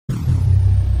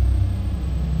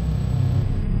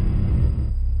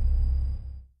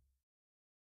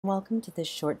Welcome to this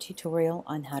short tutorial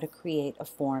on how to create a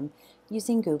form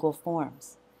using Google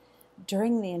Forms.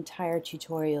 During the entire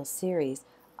tutorial series,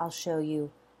 I'll show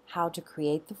you how to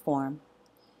create the form,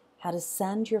 how to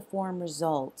send your form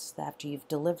results after you've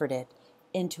delivered it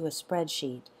into a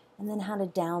spreadsheet, and then how to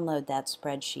download that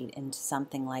spreadsheet into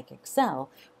something like Excel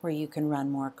where you can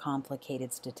run more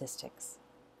complicated statistics.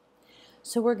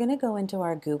 So we're going to go into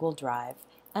our Google Drive,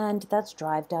 and that's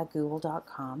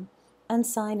drive.google.com, and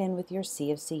sign in with your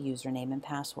CFC username and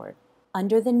password.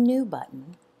 Under the New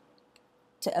button,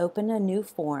 to open a new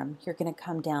form, you're going to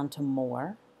come down to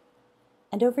More,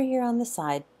 and over here on the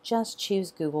side, just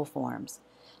choose Google Forms.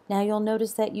 Now you'll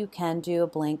notice that you can do a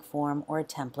blank form or a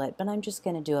template, but I'm just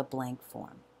going to do a blank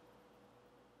form.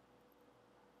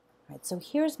 All right, so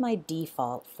here's my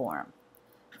default form.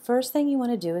 First thing you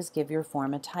want to do is give your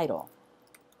form a title,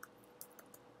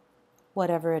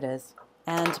 whatever it is,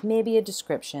 and maybe a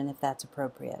description if that's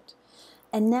appropriate.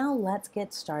 And now let's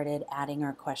get started adding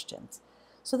our questions.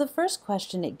 So the first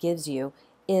question it gives you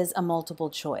is a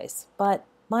multiple choice, but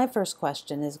my first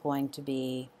question is going to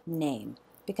be name,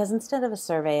 because instead of a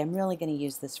survey, I'm really going to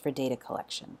use this for data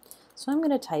collection. So I'm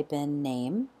going to type in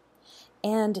name,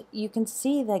 and you can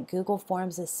see that Google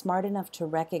Forms is smart enough to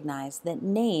recognize that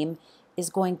name is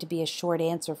going to be a short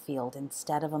answer field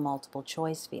instead of a multiple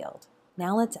choice field.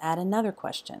 Now let's add another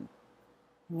question.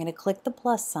 I'm going to click the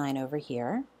plus sign over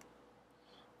here,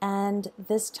 and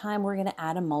this time we're going to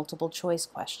add a multiple choice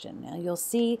question. Now you'll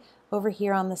see over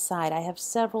here on the side I have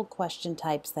several question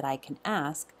types that I can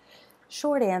ask.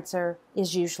 Short answer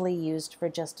is usually used for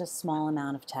just a small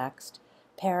amount of text.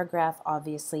 Paragraph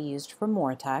obviously used for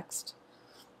more text.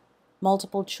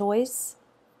 Multiple choice,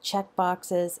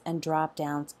 checkboxes, and drop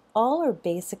downs all are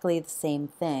basically the same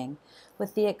thing,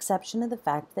 with the exception of the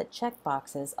fact that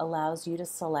checkboxes allows you to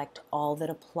select all that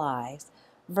applies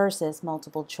versus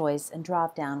multiple choice and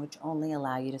drop down, which only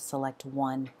allow you to select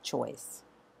one choice.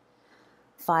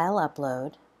 File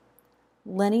upload.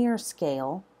 Linear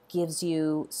scale gives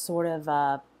you sort of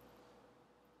a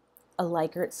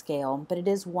Likert scale, but it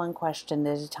is one question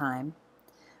at a time.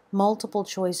 Multiple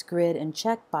choice grid and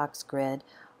checkbox grid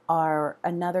are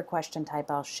another question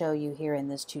type I'll show you here in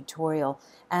this tutorial,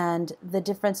 and the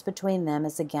difference between them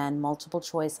is, again, multiple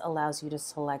choice allows you to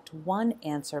select one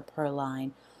answer per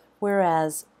line,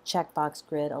 whereas checkbox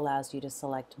grid allows you to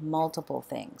select multiple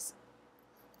things,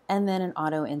 and then an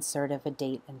auto insert of a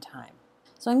date and time.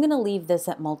 So I'm going to leave this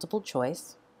at multiple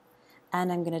choice,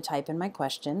 and I'm going to type in my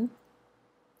question,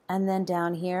 and then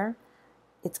down here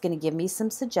it's going to give me some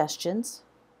suggestions.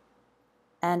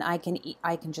 And I can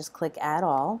just click add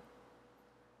all,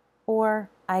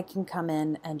 or I can come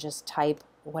in and just type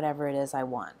whatever it is I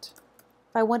want.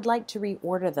 If I would like to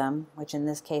reorder them, which in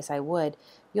this case I would,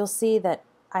 you'll see that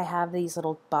I have these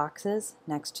little boxes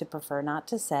next to prefer not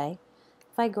to say.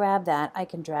 If I grab that, I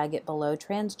can drag it below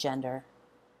transgender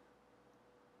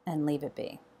and leave it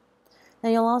be.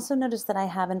 Now you'll also notice that I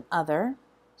have an other,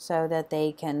 so that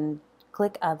they can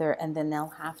click other and then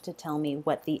they'll have to tell me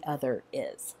what the other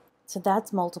is. So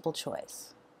that's multiple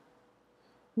choice.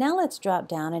 Now let's drop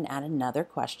down and add another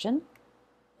question.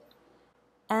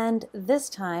 And this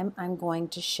time I'm going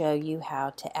to show you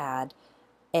how to add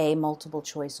a multiple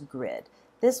choice grid.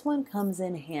 This one comes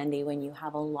in handy when you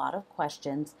have a lot of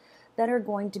questions that are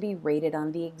going to be rated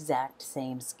on the exact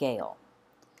same scale.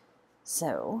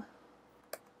 So,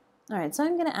 all right, so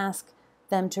I'm going to ask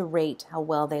them to rate how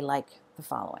well they like the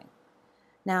following.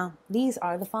 Now, these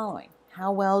are the following. How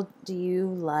well do you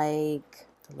like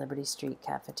the Liberty Street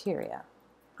cafeteria?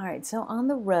 All right, so on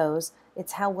the rows,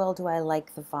 it's how well do I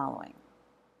like the following,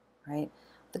 right?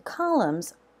 The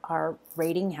columns are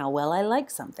rating how well I like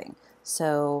something.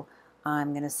 So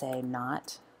I'm going to say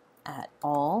not at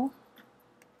all,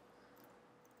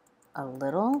 a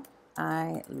little,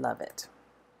 I love it.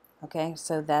 Okay,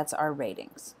 so that's our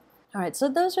ratings. All right, so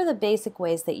those are the basic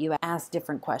ways that you ask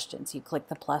different questions. You click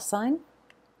the plus sign,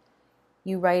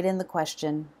 you write in the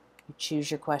question, you choose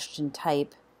your question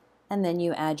type, and then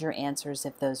you add your answers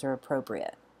if those are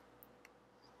appropriate.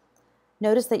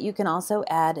 Notice that you can also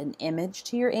add an image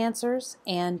to your answers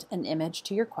and an image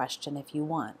to your question if you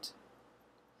want.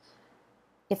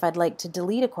 If I'd like to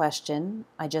delete a question,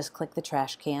 I just click the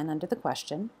trash can under the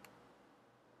question.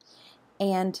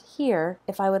 And here,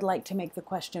 if I would like to make the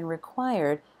question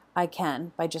required, I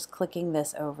can by just clicking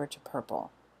this over to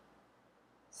purple.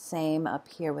 Same up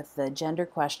here with the gender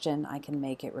question, I can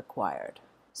make it required.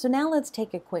 So now let's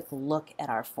take a quick look at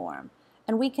our form.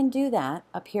 And we can do that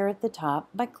up here at the top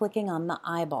by clicking on the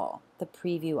eyeball, the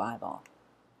preview eyeball.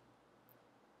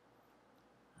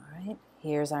 All right,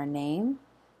 here's our name,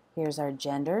 here's our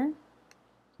gender.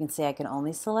 You can see I can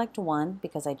only select one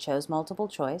because I chose multiple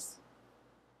choice.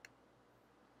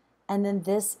 And then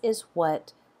this is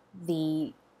what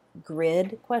the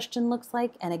grid question looks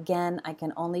like. And again, I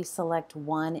can only select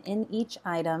one in each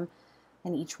item,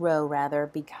 in each row rather,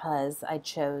 because I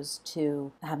chose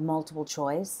to have multiple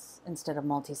choice instead of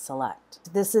multi-select.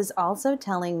 This is also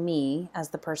telling me, as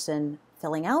the person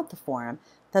filling out the form,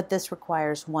 that this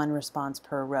requires one response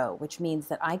per row, which means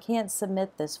that I can't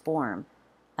submit this form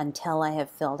until I have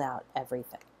filled out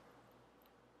everything.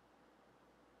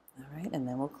 All right, and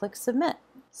then we'll click Submit.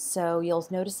 So you'll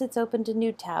notice it's opened a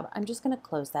new tab. I'm just going to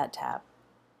close that tab.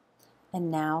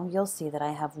 And now you'll see that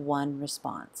I have one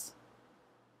response.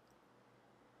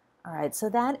 All right, so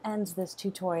that ends this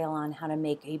tutorial on how to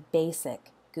make a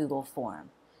basic Google form.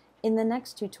 In the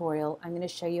next tutorial, I'm going to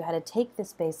show you how to take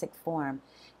this basic form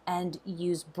and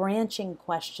use branching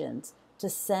questions to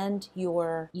send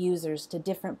your users to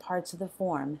different parts of the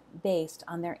form based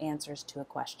on their answers to a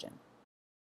question.